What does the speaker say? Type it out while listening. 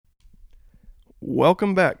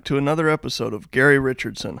Welcome back to another episode of Gary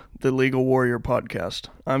Richardson, the Legal Warrior Podcast.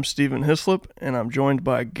 I'm Stephen Hislop, and I'm joined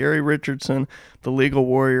by Gary Richardson, the Legal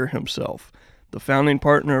Warrior himself, the founding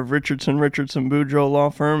partner of Richardson Boudreaux Law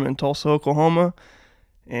Firm in Tulsa, Oklahoma,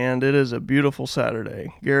 and it is a beautiful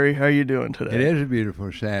Saturday. Gary, how you doing today? It is a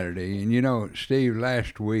beautiful Saturday, and you know, Steve,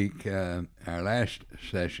 last week, our last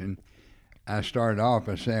session, I started off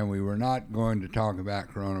by saying we were not going to talk about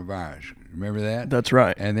coronavirus. Remember that? That's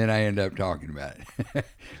right. And then I ended up talking about it.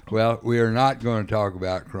 Well, we are not going to talk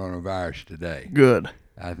about coronavirus today. Good.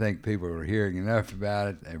 I think people are hearing enough about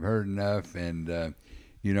it. They've heard enough, and,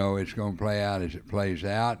 you know, it's going to play out as it plays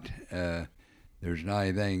out. There's not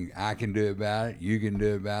anything I can do about it, you can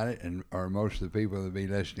do about it, or most of the people that will be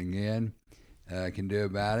listening in can do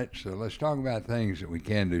about it. So let's talk about things that we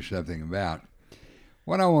can do something about.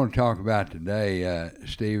 What I want to talk about today,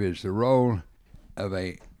 Steve, is the role of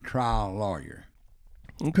a trial lawyer.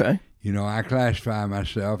 Okay. You know, I classify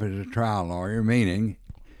myself as a trial lawyer, meaning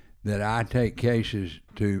that I take cases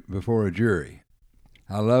before a jury.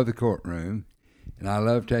 I love the courtroom, and I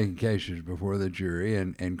love taking cases before the jury.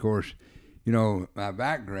 And of course, you know, my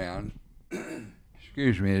background,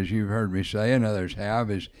 excuse me, as you've heard me say and others have,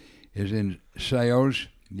 is in sales.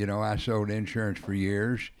 You know, I sold insurance for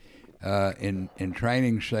years. In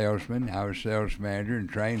training salesmen, I was sales manager and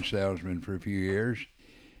trained salesmen for a few years.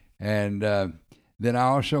 And then I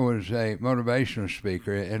also was a motivational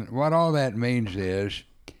speaker. And what all that means is,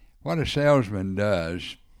 what a salesman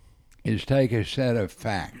does is take a set of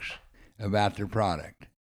facts about their product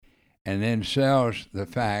and then sells the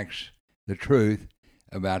facts, the truth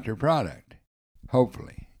about their product.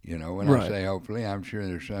 Hopefully. You know, when I say hopefully, I'm sure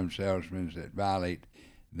there's some salesmen that violate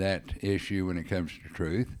that issue when it comes to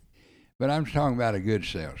truth. But I'm talking about a good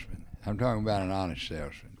salesman. I'm talking about an honest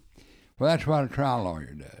salesman. Well, that's what a trial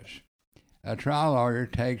lawyer does. A trial lawyer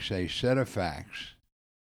takes a set of facts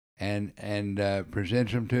and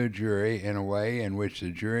presents them to a jury in a way in which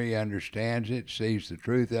the jury understands it, sees the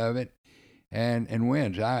truth of it, and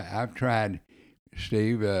wins. I've tried,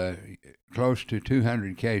 Steve, close to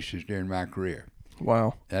 200 cases during my career.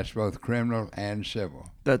 Wow. That's both criminal and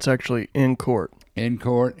civil. That's actually in court. In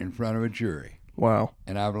court, in front of a jury. Wow.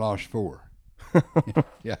 And I've lost 4.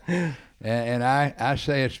 Yeah. And I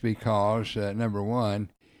say it's because, number one,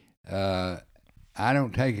 I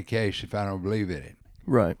don't take a case if I don't believe in it.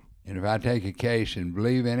 Right. And if I take a case and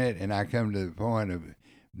believe in it and I come to the point of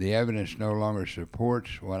the evidence no longer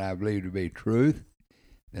supports what I believe to be truth,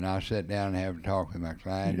 then I'll sit down and have a talk with my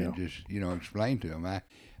client and just, you know, explain to them.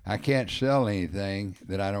 I can't sell anything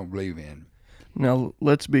that I don't believe in. Now,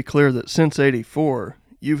 let's be clear that since 84,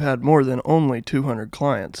 you've had more than only 200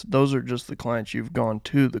 clients. Those are just the clients you've gone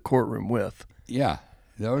to the courtroom with. Yeah,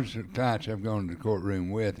 those are clients I've gone to the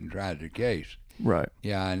courtroom with and tried their case. Right.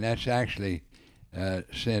 Yeah, and that's actually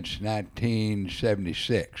since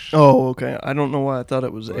 1976. Oh, okay. I don't know why I thought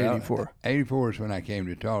it was 84. 84 is when I came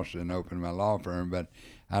to Tulsa and opened my law firm, but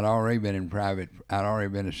I'd already been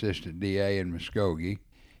assistant DA in Muskogee,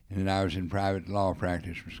 and then I was in private law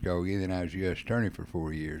practice in Muskogee, then I was U.S. attorney for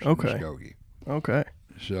 4 years in Muskogee. Okay.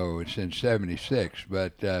 So it's since 76,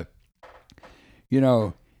 but, you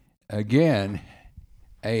know, again,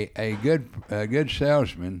 a good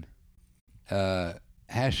salesman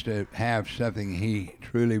has to have something he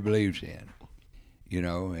truly believes in, you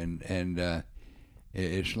know, and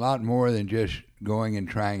it's a lot more than just going and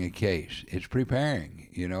trying a case. It's preparing,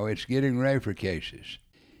 you know, it's getting ready for cases.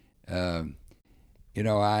 You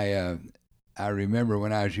know, I remember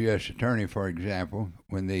when I was U.S. attorney, for example,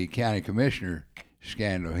 when the county commissioner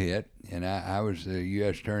scandal hit, and I was the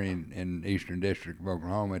U.S. attorney in Eastern District of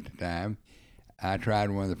Oklahoma at the time. I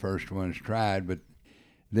tried one of the first ones tried, but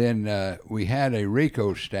then we had a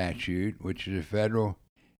RICO statute, which is a federal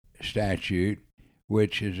statute,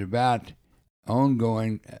 which is about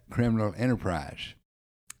ongoing criminal enterprise.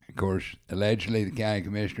 Of course, allegedly the county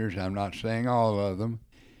commissioners, I'm not saying all of them,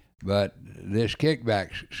 but this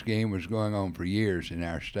kickback scheme was going on for years in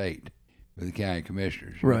our state with the county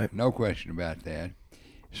commissioners. Right. No question about that.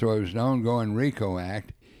 So it was an ongoing RICO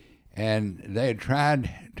Act, and they had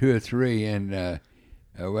tried 2 or 3 in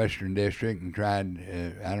Western District and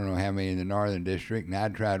tried, I don't know how many in the Northern District, and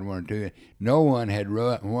I'd tried 1 or 2. No one had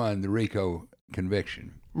won the RICO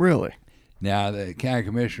conviction. Really? Now, the county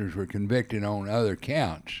commissioners were convicted on other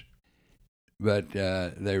counts, but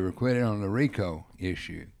they were acquitted on the RICO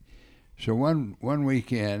issue. So one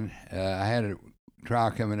weekend, I had a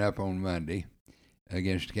trial coming up on Monday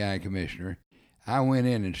against the county commissioner. I went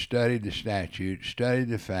in and studied the statute, studied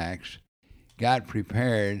the facts, got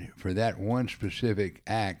prepared for that one specific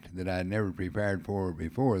act that I'd never prepared for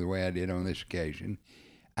before the way I did on this occasion.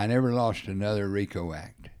 I never lost another RICO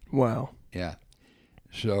act. Wow. Yeah.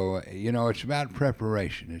 So, it's about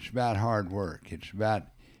preparation. It's about hard work. It's about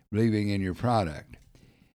believing in your product.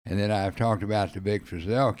 And then I've talked about the Vic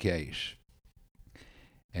Feazell case.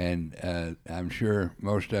 And I'm sure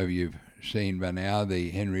most of you have seen by now the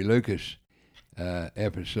Henry Lucas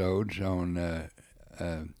episodes on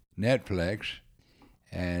Netflix.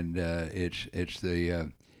 And it's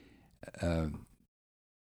the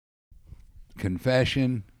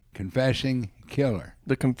confessing killer.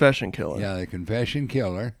 The Confession Killer. Yeah, the Confession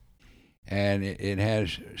Killer, and it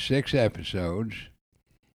has 6 episodes.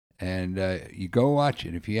 And you go watch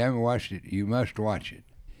it. If you haven't watched it, you must watch it.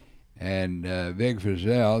 And Vic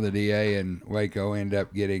Feazell, the DA in Waco, ended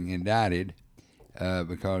up getting indicted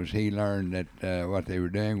because he learned that what they were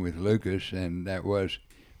doing with Lucas, and that was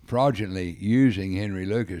fraudulently using Henry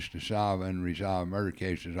Lucas to solve unresolved murder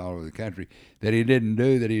cases all over the country, that he didn't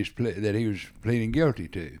do, that he was pleading guilty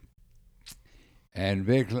to. And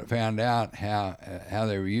Vic found out how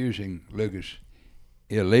they were using Lucas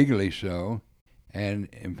illegally so, and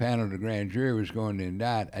impaneled a grand jury was going to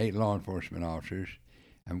indict 8 law enforcement officers.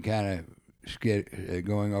 I'm kind of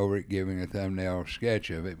going over it, giving a thumbnail sketch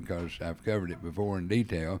of it because I've covered it before in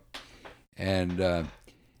detail. And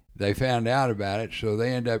they found out about it, so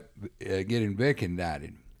they ended up getting Vic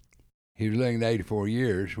indicted. He was looking at 84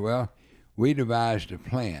 years. Well, we devised a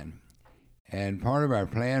plan. And part of our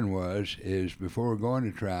plan is before going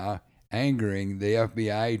to trial, angering the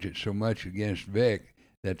FBI agent so much against Vic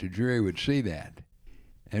that the jury would see that.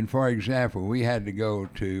 And for example, we had to go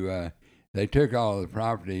to, they took all the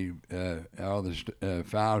property, all the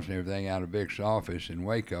files and everything out of Vic's office in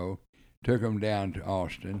Waco, took them down to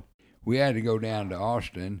Austin. We had to go down to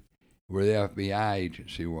Austin, where the FBI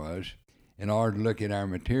agency was, in order to look at our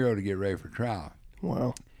material to get ready for trial.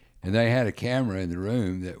 Wow. And they had a camera in the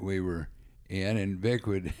room that we were in, and Vic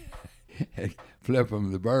would flip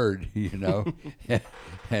him the bird,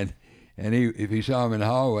 and if he saw him in the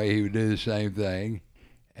hallway, he would do the same thing.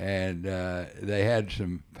 And they had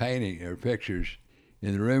some painting or pictures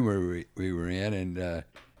in the room where we were in, and a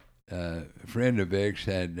friend of Vic's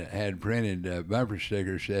had printed bumper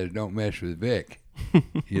stickers that said, "Don't mess with Vic."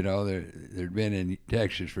 There'd been in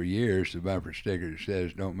Texas for years the bumper sticker that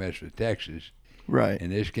says, "Don't mess with Texas." Right. In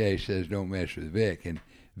this case, says, "Don't mess with Vic." And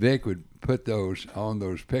Vic would put those on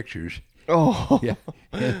those pictures. Oh. Yeah,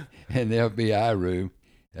 in the FBI room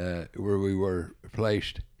where we were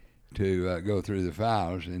placed to go through the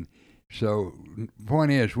files. And so the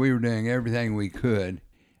point is, we were doing everything we could.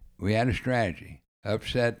 We had a strategy.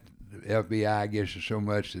 Upset the FBI, I guess, so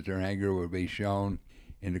much that their anger would be shown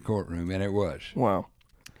in the courtroom, and it was. Wow.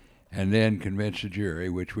 And then convince the jury,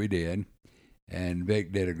 which we did. And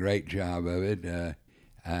Vic did a great job of it.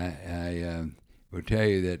 I will tell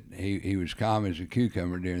you that he was calm as a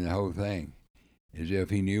cucumber during the whole thing, as if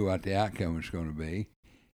he knew what the outcome was going to be.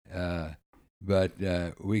 But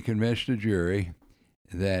we convinced the jury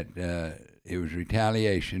that it was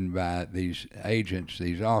retaliation by these agents,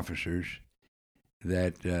 these officers,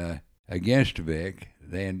 that against Vic.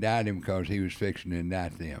 They indicted him because he was fixing to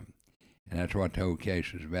indict them. And that's what the whole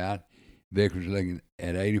case was about. Vic was looking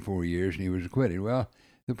at 84 years, and he was acquitted. Well,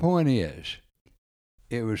 the point is,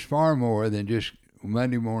 it was far more than just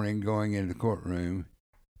Monday morning going into the courtroom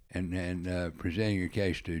and presenting your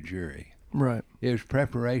case to a jury. Right. It was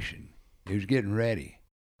preparation. It was getting ready.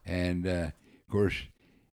 And, of course,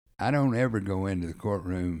 I don't ever go into the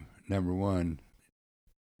courtroom, number one,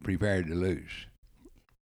 prepared to lose.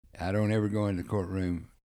 I don't ever go into the courtroom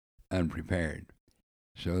unprepared.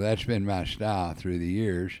 So that's been my style through the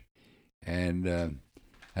years. And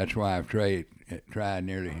that's why I've tried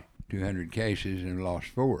nearly 200 cases and lost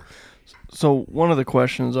 4. So one of the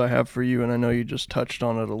questions I have for you, and I know you just touched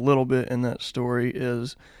on it a little bit in that story,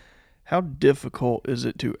 is how difficult is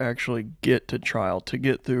it to actually get to trial, to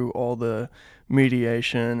get through all the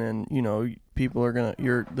mediation, and people are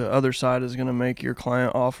the other side is gonna make your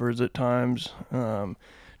client offers at times.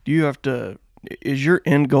 Is your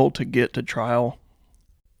end goal to get to trial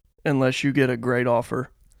unless you get a great offer?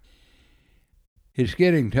 It's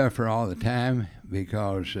getting tougher all the time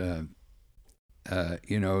because,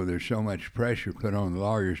 there's so much pressure put on the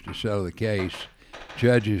lawyers to settle the case.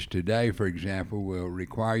 Judges today, for example, will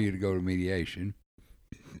require you to go to mediation.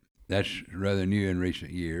 That's rather new in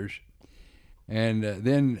recent years. And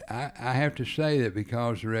then I have to say that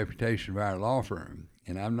because of the reputation of our law firm,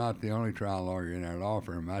 and I'm not the only trial lawyer in our law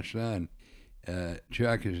firm. My son,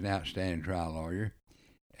 Chuck, is an outstanding trial lawyer.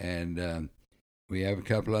 And we have a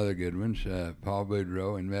couple other good ones. Paul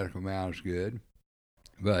Boudreaux and Medical Mal is good.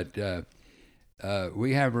 But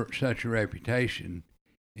we have such a reputation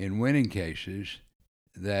in winning cases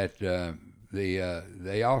that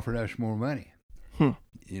they offered us more money. Hmm.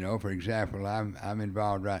 You know, for example, I'm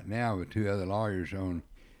involved right now with 2 other lawyers on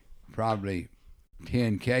probably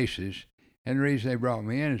 10 cases, and the reason they brought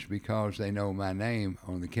me in is because they know my name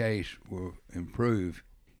on the case will improve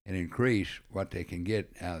and increase what they can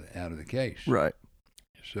get out of the case. Right.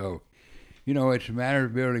 So, you know, it's a matter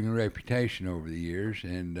of building a reputation over the years.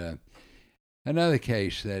 And another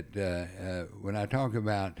case that when I talk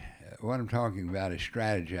about, what I'm talking about is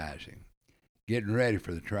strategizing, getting ready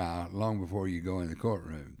for the trial long before you go in the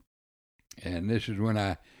courtroom. And this is when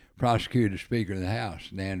I prosecuted Speaker of the House,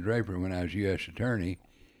 Dan Draper, when I was U.S. Attorney.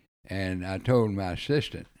 And I told my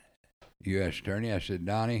assistant U.S. Attorney, I said,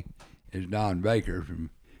 Donnie, is Don Baker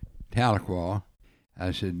from Tahlequah.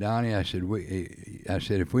 I said, Donnie, I said,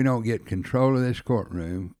 if we don't get control of this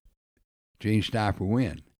courtroom, Gene Stipe will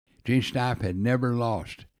win. Gene Stipe had never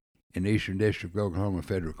lost in the Eastern District of Oklahoma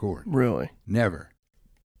Federal Court. Really? Never.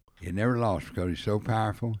 He never lost because he's so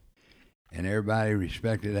powerful, and everybody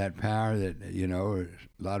respected that power that, you know,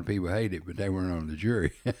 a lot of people hate it, but they weren't on the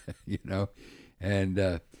jury, you know.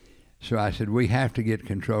 And so I said, we have to get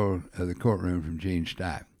control of the courtroom from Gene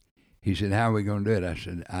Stipe. He said, how are we going to do it? I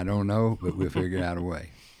said, I don't know, but we'll figure out a way.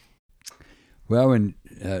 Well, when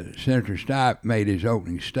Senator Stipe made his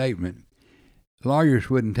opening statement, lawyers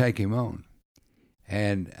wouldn't take him on.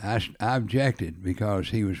 And I objected because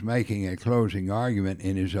he was making a closing argument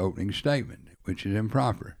in his opening statement, which is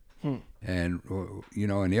improper. And, you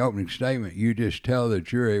know, in the opening statement, you just tell the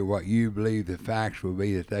jury what you believe the facts will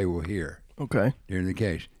be that they will hear. Okay. During the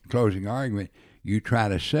case. Closing argument, you try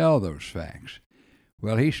to sell those facts.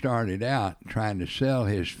 Well, he started out trying to sell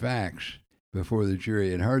his facts before the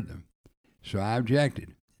jury had heard them. So I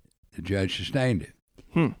objected. The judge sustained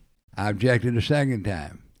it. I objected a second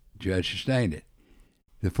time. The judge sustained it.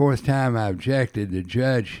 The fourth time I objected, the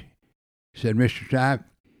judge said, Mr. Stipe,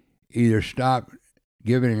 either stop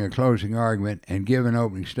giving a closing argument and give an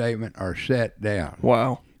opening statement or sit down.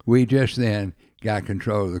 Wow. We just then got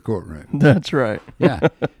control of the courtroom. That's right. Yeah.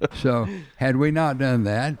 So had we not done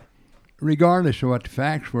that, regardless of what the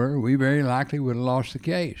facts were, we very likely would have lost the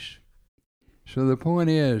case. So the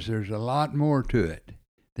point is, there's a lot more to it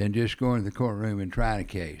than just going to the courtroom and trying a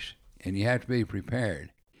case. And you have to be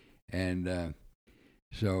prepared. And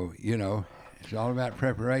so, you know, it's all about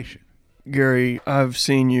preparation. Gary, I've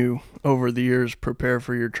seen you over the years prepare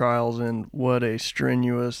for your trials, and what a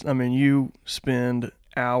strenuous, I mean, you spend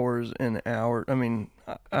hours and hours, I mean,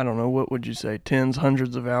 I don't know, what would you say, tens,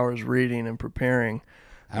 hundreds of hours reading and preparing.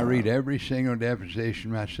 I read every single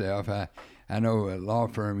deposition myself. I know a law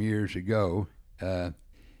firm years ago, 2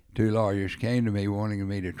 lawyers came to me wanting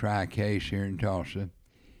me to try a case here in Tulsa,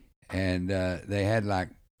 and they had like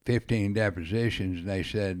 15 depositions, and they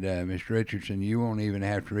said, Mr. Richardson, you won't even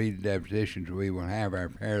have to read the depositions. We will have our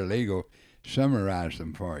paralegal summarize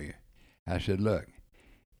them for you. I said, look,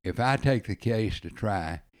 if I take the case to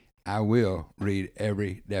try, I will read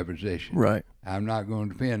every deposition. Right. I'm not going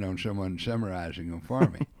to depend on someone summarizing them for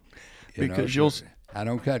me. Because I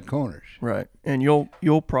don't cut corners. Right. And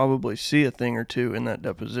you'll probably see a thing or two in that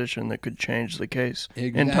deposition that could change the case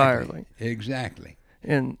entirely. Exactly.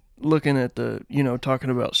 And looking at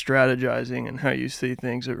talking about strategizing and how you see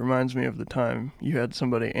things, it reminds me of the time you had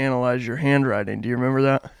somebody analyze your handwriting. Do you remember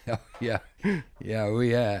that? Oh, yeah. Yeah, we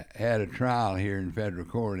had a trial here in federal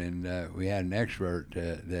court, and we had an expert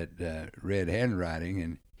that read handwriting,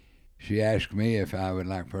 and she asked me if I would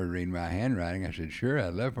like for her to read my handwriting. I said, sure,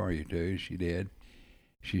 I'd love for you to. She did.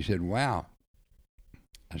 She said, wow.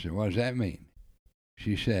 I said, what does that mean?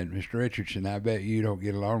 She said, Mr. Richardson, I bet you don't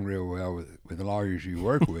get along real well with the lawyers you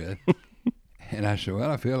work with. And I said, well,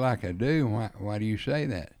 I feel like I do. Why do you say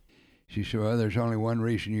that? She said, well, there's only one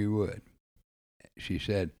reason you would. She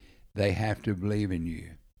said, they have to believe in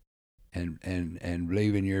you and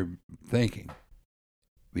believe in your thinking,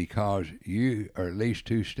 because you are at least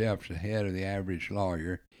 2 steps ahead of the average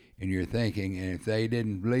lawyer in your thinking. And if they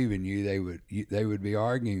didn't believe in you, they would be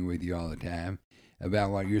arguing with you all the time about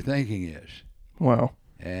what your thinking is. Wow.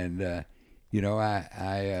 And,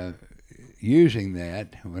 I using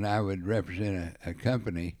that, when I would represent a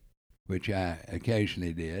company, which I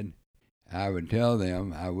occasionally did, I would tell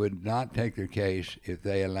them I would not take their case if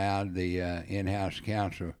they allowed the in-house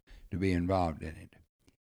counsel to be involved in it.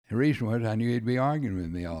 The reason was I knew he'd be arguing with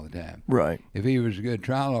me all the time. Right. If he was a good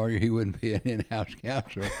trial lawyer, he wouldn't be an in-house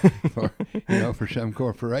counsel for some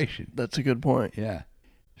corporation. That's a good point. Yeah.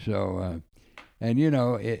 So,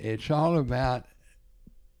 it's all about,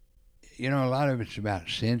 a lot of it's about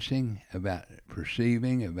sensing, about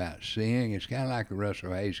perceiving, about seeing. It's kind of like the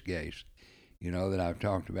Russell Hayes case, that I've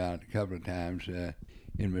talked about a couple of times.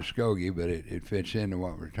 in Muskogee, but it fits into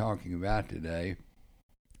what we're talking about today.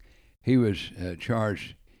 He was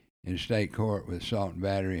charged in state court with assault and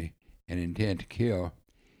battery and intent to kill,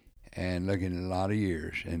 and looking at a lot of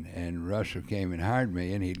years. And Russell came and hired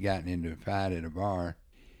me, and he'd gotten into a fight at a bar,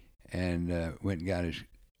 and went and got his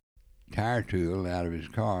tire tool out of his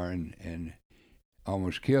car and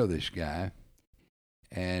almost killed this guy.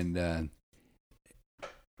 And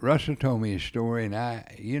Russell told me his story, and I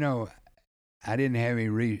didn't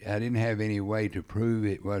have any way to prove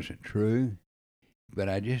it wasn't true, but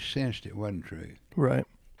I just sensed it wasn't true. Right.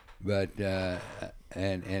 But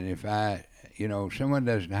and if someone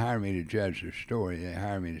doesn't hire me to judge their story, they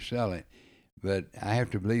hire me to sell it, but I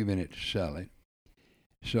have to believe in it to sell it.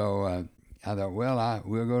 So I thought, well,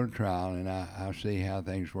 we'll go to trial, and I'll see how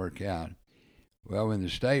things work out. Well, when the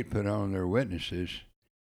state put on their witnesses,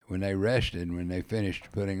 when they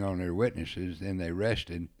finished putting on their witnesses, then they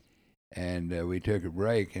rested, and we took a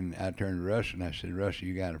break, and I turned to Russell, and I said, Russell,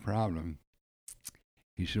 you got a problem.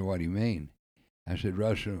 He said, what do you mean? I said,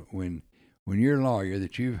 Russell, when your lawyer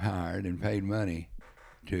that you've hired and paid money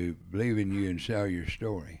to believe in you and sell your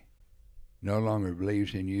story no longer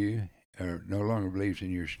believes in you or no longer believes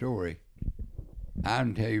in your story, I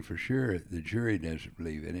can tell you for sure the jury doesn't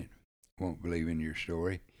believe in it, won't believe in your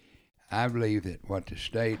story. I believe that what the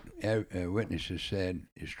state witnesses said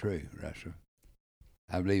is true, Russell.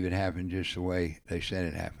 I believe it happened just the way they said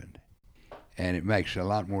it happened. And it makes a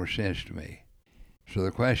lot more sense to me. So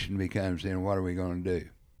the question becomes then, what are we going to do?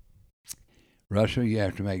 Russell, you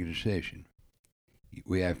have to make a decision.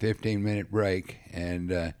 We have a 15-minute break,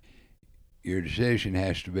 and your decision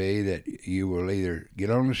has to be that you will either get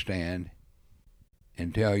on the stand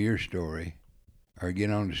and tell your story or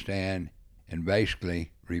get on the stand and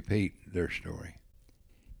basically repeat their story.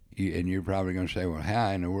 And you're probably going to say, well,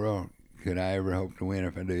 how in the world could I ever hope to win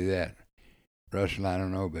if I do that? Russell, I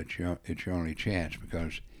don't know, but it's your only chance,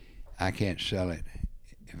 because I can't sell it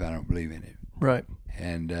if I don't believe in it. Right.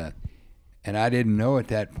 And I didn't know at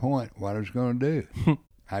that point what I was going to do.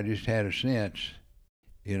 I just had a sense,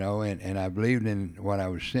 and I believed in what I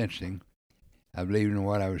was sensing. I believed in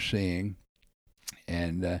what I was seeing,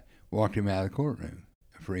 and walked him out of the courtroom,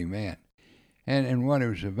 a free man. And what it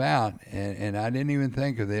was about, and I didn't even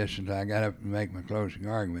think of this until I got up and make my closing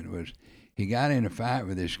argument, was he got in a fight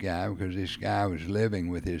with this guy because this guy was living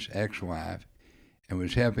with his ex-wife and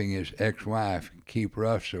was helping his ex-wife keep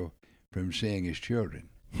Russell from seeing his children.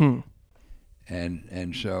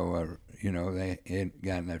 And so, they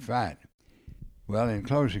got in that fight. Well, in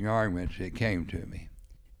closing arguments, it came to me.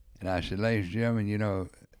 And I said, ladies and gentlemen,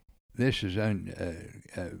 this is a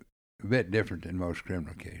bit different than most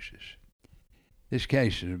criminal cases. This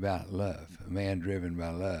case is about love, a man driven by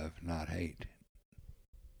love, not hate,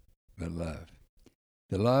 but love.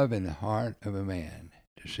 The love in the heart of a man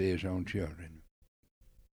to see his own children.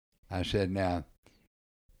 I said, now,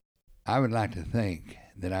 I would like to think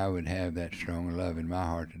that I would have that strong love in my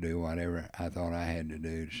heart to do whatever I thought I had to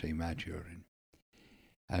do to see my children.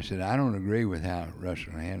 I said, I don't agree with how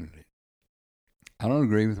Russell handled it. I don't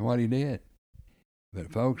agree with what he did.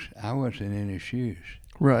 But folks, I wasn't in his shoes.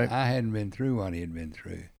 Right. I hadn't been through what he had been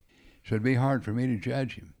through. So it'd be hard for me to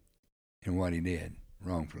judge him in what he did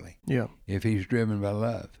wrongfully. Yeah. If he's driven by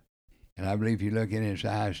love. And I believe if you look in his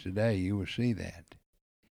eyes today, you will see that.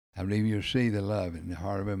 I believe you'll see the love in the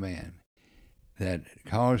heart of a man that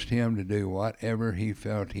caused him to do whatever he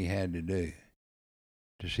felt he had to do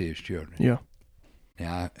to see his children. Yeah.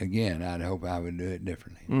 Now, again, I'd hope I would do it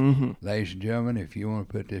differently. Mm-hmm. Ladies and gentlemen, if you want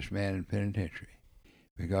to put this man in penitentiary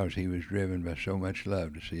because he was driven by so much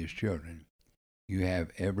love to see his children, you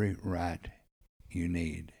have every right you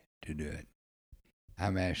need to do it.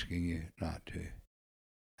 I'm asking you not to.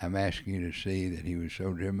 I'm asking you to see that he was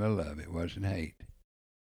so driven by love, it wasn't hate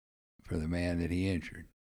for the man that he injured.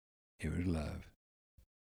 It was love.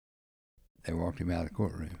 They walked him out of the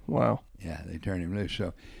courtroom. Wow. Yeah, they turned him loose.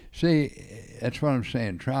 So, see, that's what I'm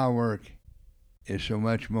saying. Trial work is so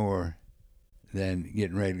much more than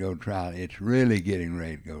getting ready to go to trial. It's really getting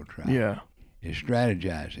ready to go to trial. Yeah. It's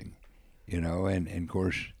strategizing, and of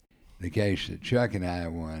course, the case that Chuck and I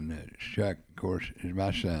won, Chuck, of course, is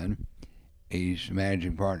my son. He's the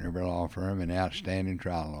managing partner of a law firm, an outstanding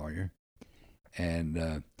trial lawyer.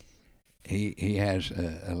 And he has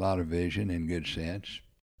a lot of vision and good sense.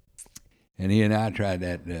 And he and I tried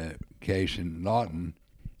that case in Lawton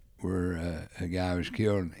where a guy was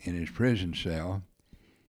killed in his prison cell.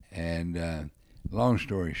 And long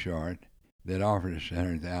story short, that offered us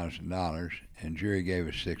 $100,000, and jury gave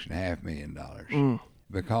us $6.5 million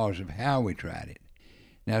because of how we tried it.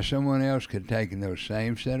 Now, someone else could have taken those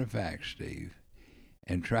same set of facts, Steve,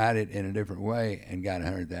 and tried it in a different way and got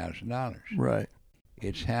 $100,000. Right.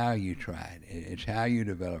 It's how you try it. It's how you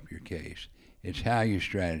develop your case. It's how you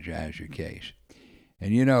strategize your case.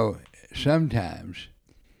 And you know, sometimes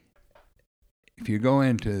if you go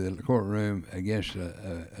into the courtroom against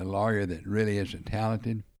a lawyer that really isn't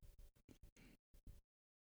talented,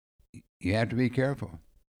 you have to be careful.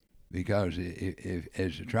 Because if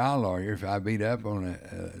as a trial lawyer, if I beat up on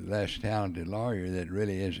a less talented lawyer that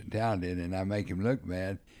really isn't talented and I make him look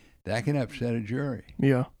bad, that can upset a jury.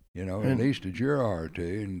 Yeah. You know, at least a juror or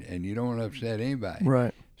two, and you don't want to upset anybody.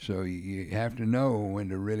 Right. So you have to know when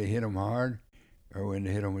to really hit them hard or when to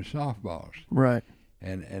hit them with softballs. Right.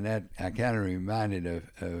 And that I kind of reminded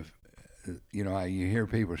of you know, you hear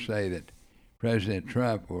people say that President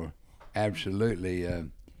Trump will absolutely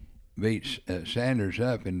beat Sanders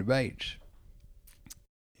up in debates.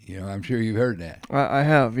 You know, I'm sure you've heard that. I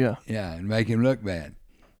have, yeah. Yeah, and make him look bad.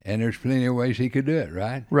 And there's plenty of ways he could do it,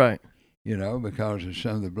 right? Right. You know, because of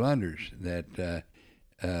some of the blunders that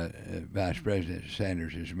Vice President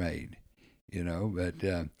Sanders has made. You know, but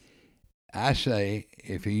I say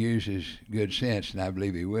if he uses good sense, and I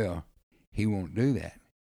believe he will, he won't do that.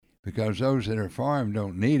 Because those that are for him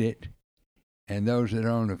don't need it, and those that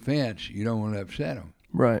are on the fence, you don't want to upset them.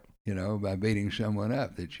 Right. You know, by beating someone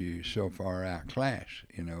up that you so far outclass,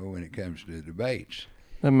 you know, when it comes to debates.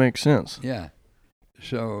 That makes sense. Yeah.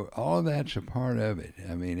 So all that's a part of it.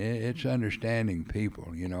 I mean, it's understanding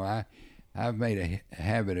people. You know, I've made a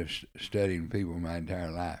habit of studying people my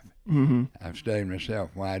entire life. Mm-hmm. I've studied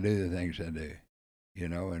myself, why I do the things I do, you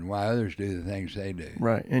know, and why others do the things they do.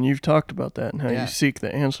 Right. And you've talked about that and how Yeah. you seek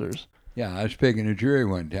the answers. Yeah, I was picking a jury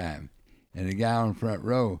one time, and the guy on the front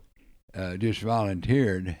row just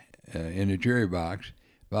volunteered in the jury box,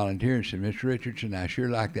 volunteered and said, Mr. Richardson, I sure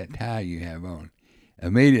like that tie you have on.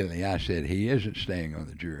 Immediately I said, he isn't staying on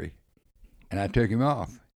the jury, and I took him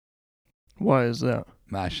off. Why is that?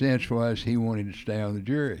 My sense was he wanted to stay on the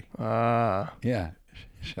jury. Ah. Yeah,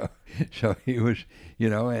 so he was, you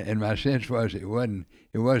know, and my sense was it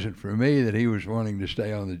wasn't for me that he was wanting to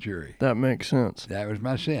stay on the jury. That makes sense. That was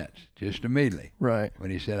my sense, just immediately. Right. When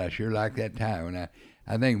he said, I sure like that tie. When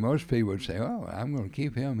I think most people would say, oh, I'm going to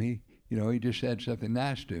keep him. He just said something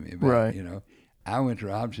nice to me. But, Right. you know, I went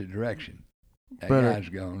the opposite direction. That Better. guy's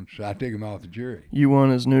gone, so I took him off the jury. You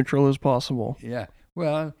want as neutral as possible. Yeah.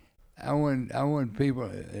 Well, I want people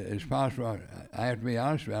as possible. I have to be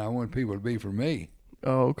honest about it. I want people to be for me.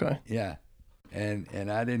 Oh, okay. Yeah. And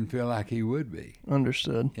I didn't feel like he would be.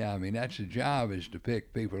 Understood. Yeah, I mean, that's the job, is to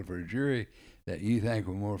pick people for a jury that you think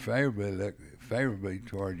will more look favorably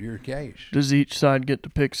toward your case. Does each side get to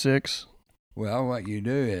pick 6? Well, what you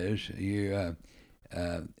do is you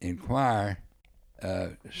inquire,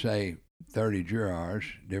 say, 30 jurors,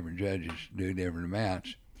 different judges do different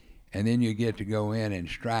amounts, and then you get to go in and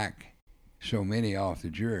strike so many off the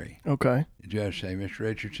jury. Okay. The judge say, Mr.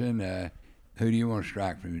 Richardson, who do you want to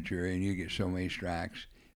strike from the jury? And you get so many strikes.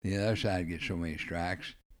 The other side gets so many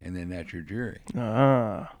strikes, and then that's your jury.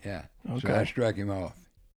 Ah. Yeah. Okay. So I struck him off.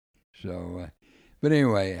 So, but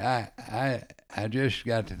anyway, I just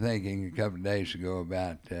got to thinking a couple of days ago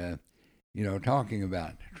about, talking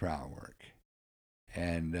about trial work.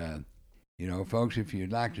 And, folks, if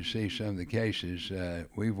you'd like to see some of the cases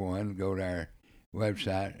we've won, go to our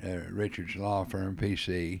website,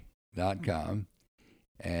 richardslawfirmpc.com,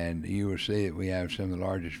 and you will see that we have some of the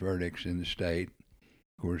largest verdicts in the state.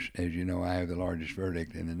 Of course, as you know, I have the largest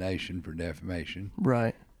verdict in the nation for defamation.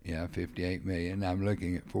 Right. Yeah, $58 million. I'm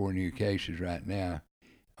looking at 4 new cases right now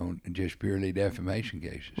on just purely defamation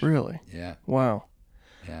cases. Really? Yeah. Wow.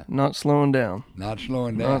 Yeah. Not slowing down. Not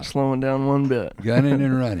slowing down. Not slowing down one bit. Gunning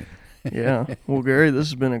and running. Yeah. Well, Gary, this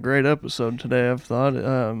has been a great episode today, I've thought.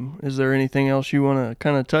 Is there anything else you want to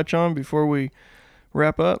kind of touch on before we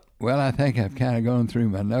wrap up? Well, I think I've kind of gone through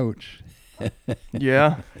my notes.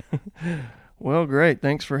 Yeah. Well, great.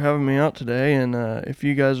 Thanks for having me out today. And if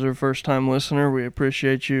you guys are a first-time listener, we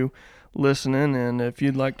appreciate you listening. And if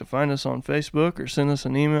you'd like to find us on Facebook or send us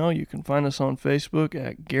an email, you can find us on Facebook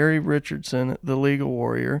at Gary Richardson, The Legal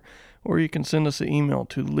Warrior, or you can send us an email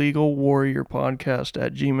to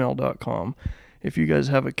legalwarriorpodcast@gmail.com. If you guys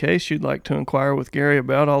have a case you'd like to inquire with Gary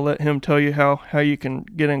about, I'll let him tell you how you can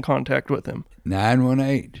get in contact with him.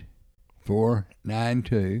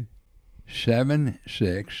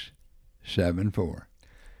 918-492-7674.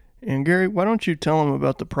 And Gary, why don't you tell them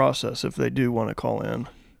about the process if they do want to call in?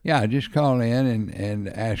 Yeah, just call in and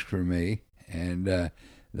ask for me, and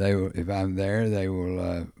they will, if I'm there, they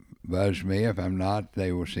will buzz me. If I'm not,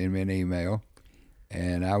 they will send me an email,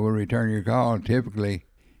 and I will return your call. Typically,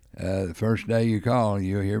 the first day you call,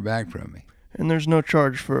 you'll hear back from me. And there's no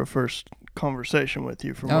charge for a first conversation with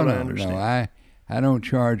you, from what I understand. No, I don't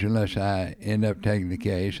charge unless I end up taking the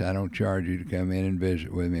case. I don't charge you to come in and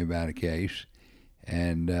visit with me about a case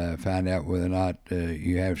and find out whether or not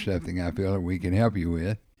you have something I feel that we can help you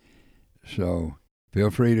with. So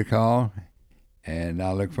feel free to call, and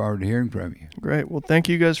I'll look forward to hearing from you. Great. Well, thank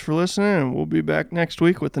you guys for listening, and we'll be back next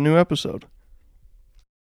week with a new episode.